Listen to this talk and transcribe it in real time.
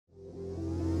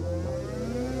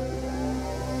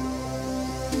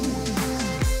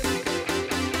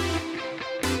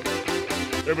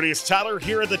Everybody, it's Tyler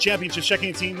here at the championship,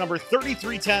 checking team number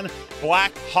 3310,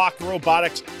 Black Hawk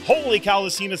Robotics. Holy cow,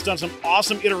 this team has done some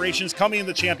awesome iterations coming in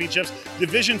the championships.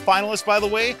 Division finalist, by the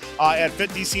way, at Fit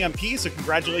DCMP, so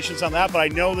congratulations on that. But I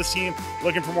know this team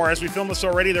looking for more. As we film this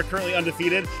already, they're currently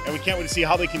undefeated, and we can't wait to see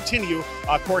how they continue,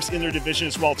 of course, in their division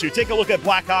as well, too. Take a look at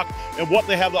Black Hawk and what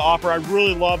they have to offer. I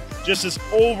really love just this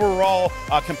overall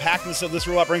compactness of this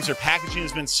robot brings. Their packaging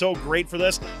has been so great for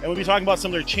this, and we'll be talking about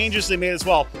some of their changes they made as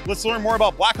well. Let's learn more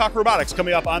about Black Hawk Robotics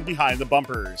coming up on Behind the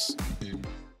Bumpers.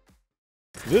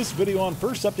 This video on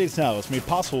First Updates Now is made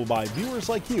possible by viewers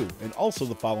like you and also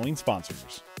the following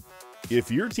sponsors.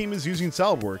 If your team is using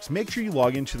SolidWorks, make sure you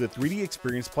log into the 3D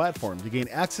Experience platform to gain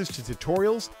access to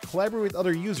tutorials, collaborate with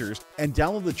other users, and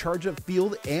download the Charge Up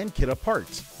Field and Kit Up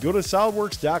parts. Go to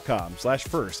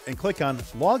solidworks.com/first and click on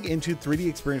Log into 3D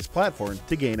Experience platform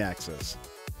to gain access.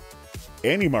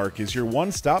 AnyMark is your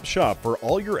one-stop shop for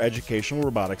all your educational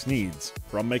robotics needs.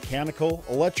 From mechanical,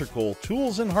 electrical,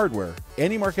 tools, and hardware,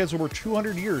 AnyMark has over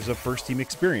 200 years of first-team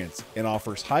experience and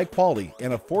offers high-quality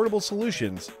and affordable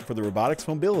solutions for the robotics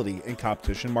mobility and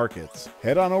competition markets.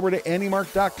 Head on over to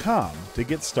anymark.com to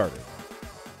get started.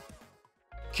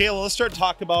 Kayla, let's start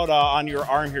talking about on your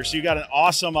arm here. So you got an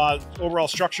awesome overall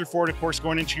structure for it, of course,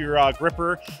 going into your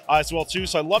gripper as well too.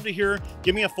 So I'd love to hear,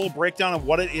 give me a full breakdown of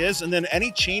what it is, and then any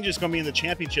changes going to be in the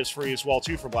championships for you as well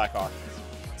too for Black Hawk.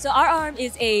 So our arm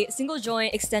is a single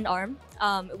joint extend arm.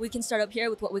 We can start up here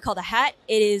with what we call the hat.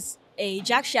 It is a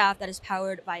jack shaft that is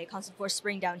powered by a constant force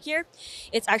spring down here.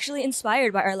 It's actually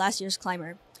inspired by our last year's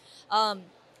climber.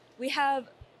 We have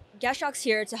gas shocks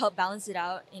here to help balance it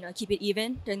out, keep it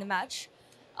even during the match.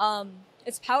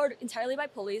 It's powered entirely by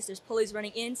pulleys. There's pulleys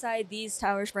running inside these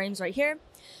tower frames right here.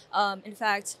 In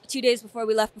fact, 2 days before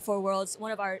we left before Worlds,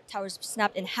 one of our towers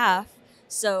snapped in half.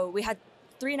 So we had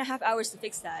 3.5 hours to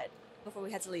fix that before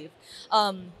we had to leave.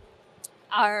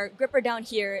 Our gripper down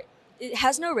here, it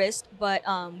has no wrist, but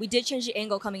we did change the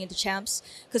angle coming into champs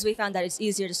because we found that it's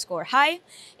easier to score high.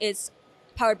 It's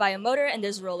powered by a motor and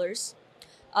there's rollers.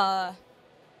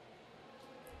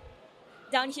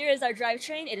 Down here is our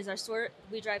drivetrain. It is our swerve.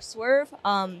 We drive swerve.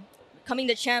 Coming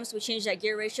to champs, we changed that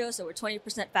gear ratio, so we're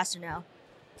 20% faster now.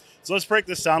 So let's break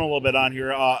this down a little bit on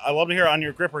here. I love to hear on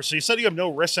your gripper. So you said you have no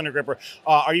wrist on your gripper.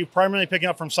 Are you primarily picking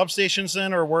up from substations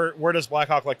then, or where does Black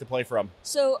Hawk like to play from?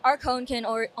 So our cone can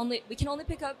only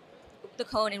pick up the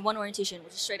cone in one orientation,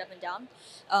 which is straight up and down.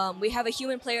 We have a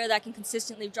human player that can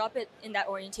consistently drop it in that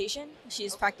orientation.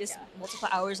 She's practiced multiple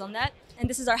hours on that. And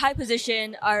this is our high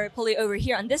position. Our pulley over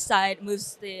here on this side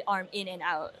moves the arm in and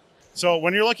out. So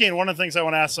when you're looking, one of the things I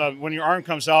want to ask, when your arm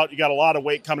comes out, you got a lot of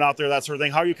weight coming out there, that sort of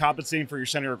thing. How are you compensating for your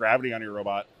center of gravity on your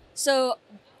robot? So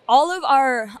all of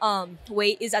our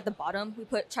weight is at the bottom. We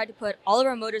tried to put all of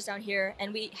our motors down here,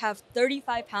 and we have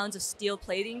 35 pounds of steel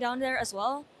plating down there as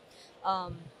well.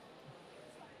 Our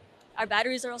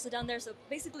batteries are also down there, so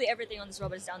basically everything on this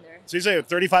robot is down there. So you say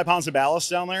 35 pounds of ballast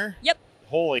down there? Yep.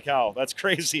 Holy cow, that's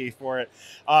crazy for it.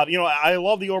 I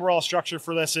love the overall structure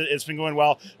for this. It's been going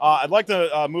well. I'd like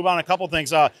to move on a couple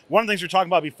things. One of the things we were talking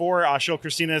about before, show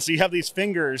Christina, is so you have these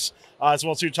fingers as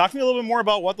well too. Talk to me a little bit more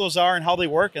about what those are and how they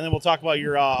work, and then we'll talk about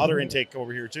your other intake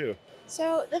over here too.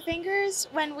 So the fingers,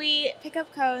 when we pick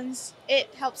up cones,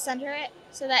 it helps center it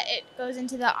so that it goes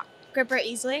into the gripper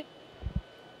easily.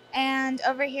 And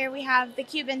over here we have the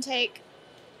cube intake.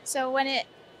 So when it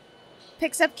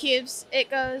picks up cubes, it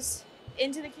goes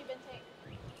into the cube intake.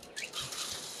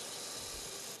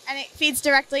 And it feeds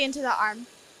directly into the arm.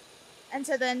 And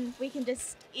so then we can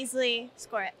just easily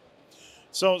score it.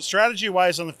 So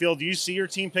strategy-wise on the field, do you see your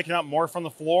team picking up more from the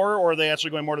floor, or are they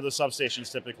actually going more to the substations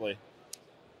typically?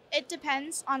 It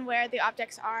depends on where the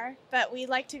objects are, but we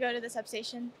like to go to the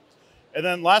substation. And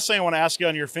then last thing I want to ask you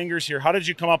on your fingers here, how did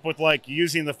you come up with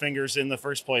using the fingers in the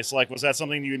first place? Was that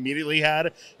something you immediately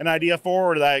had an idea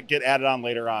for, or did that get added on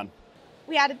later on?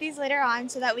 We added these later on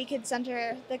so that we could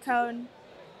center the cone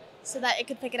so that it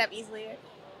could pick it up easily.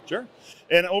 Sure.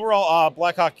 And overall,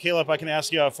 Black Hawk, Caleb, I can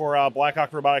ask you for Black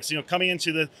Hawk Robotics, coming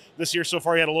into this year so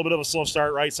far, you had a little bit of a slow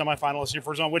start, right? Semifinalist here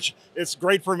for zone, which is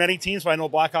great for many teams, but I know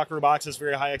Black Hawk Robotics has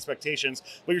very high expectations.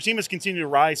 But your team has continued to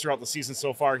rise throughout the season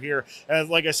so far here. And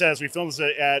like I said, as we filmed this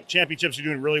at championships,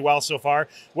 you're doing really well so far.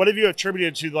 What have you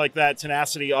attributed to that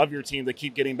tenacity of your team to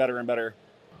keep getting better and better?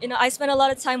 I spent a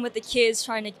lot of time with the kids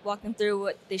trying to walk them through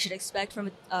what they should expect from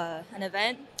an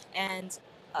event. And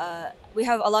we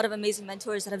have a lot of amazing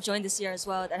mentors that have joined this year as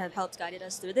well that have helped guided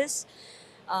us through this.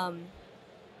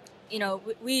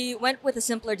 We went with a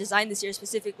simpler design this year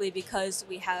specifically because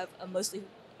we have a mostly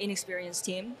inexperienced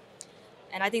team.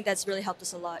 And I think that's really helped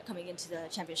us a lot coming into the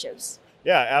championships.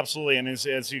 Yeah, absolutely. And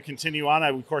as you continue on, I,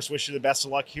 of course, wish you the best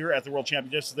of luck here at the World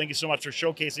Championships. Thank you so much for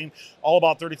showcasing all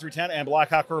about 3310 and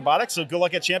Black Hawk Robotics. So good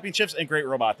luck at championships and great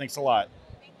robot. Thanks a lot.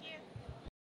 Thank you.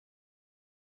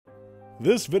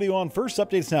 This video on First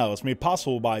Updates Now is made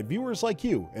possible by viewers like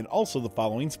you and also the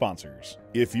following sponsors.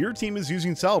 If your team is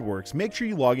using SolidWorks, make sure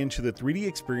you log into the 3D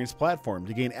Experience platform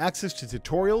to gain access to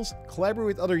tutorials, collaborate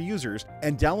with other users,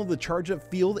 and download the Charge Up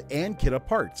field and kit up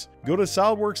parts. Go to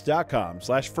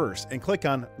solidworks.com/first and click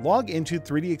on Log into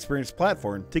 3D Experience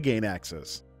platform to gain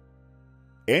access.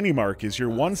 AnyMark is your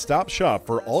one-stop shop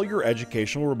for all your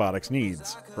educational robotics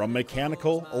needs. From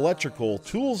mechanical, electrical,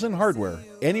 tools, and hardware,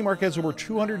 AnyMark has over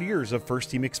 200 years of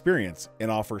first-team experience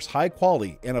and offers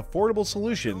high-quality and affordable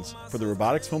solutions for the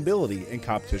robotics mobility and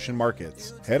competition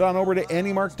markets. Head on over to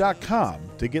anymark.com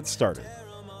to get started.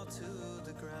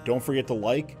 Don't forget to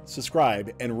like,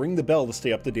 subscribe, and ring the bell to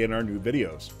stay up to date on our new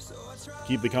videos.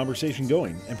 Keep the conversation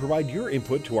going and provide your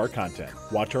input to our content.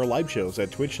 Watch our live shows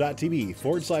at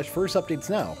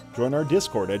twitch.tv/firstupdatesnow. Join our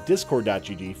Discord at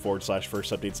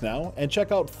discord.gg/firstupdatesnow and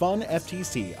check out Fun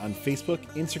FTC on Facebook,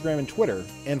 Instagram, and Twitter,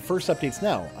 and First Updates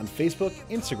Now on Facebook,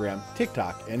 Instagram,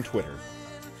 TikTok, and Twitter.